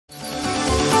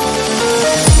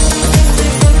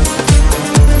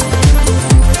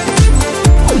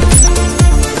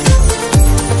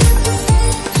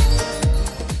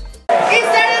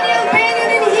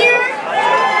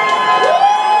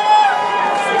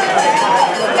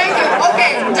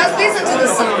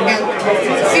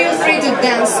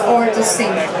or to sing.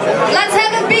 Let's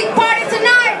have a big party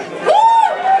tonight! Woo!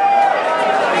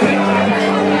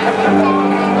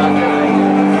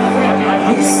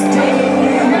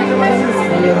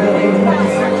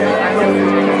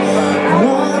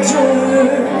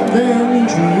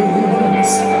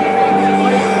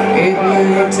 It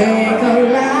will take a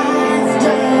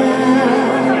lifetime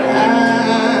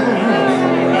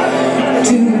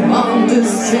to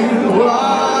understand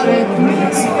what it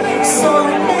means. So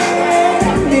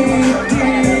many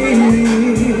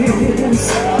things,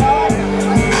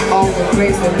 all the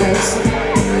craziness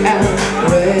and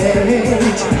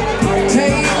rage.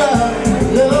 Take love,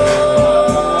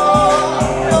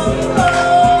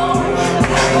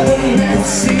 the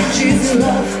message is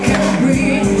love can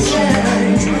bring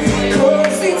change.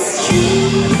 'Cause it's you,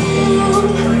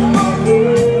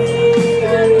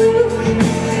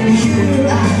 you I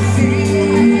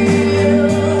feel,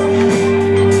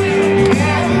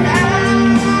 and I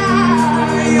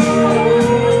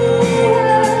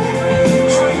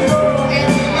know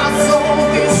in my soul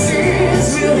this is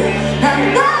real, and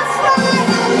that's why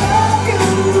I love you.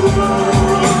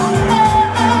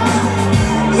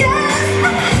 Yes, I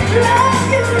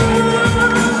love you.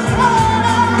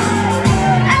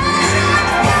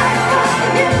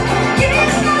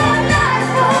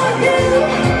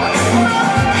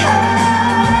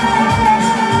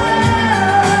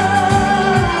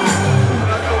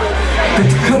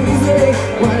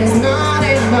 When it's not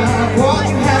enough, what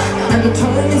you have, and the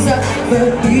time is up,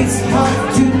 but it's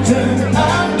hard to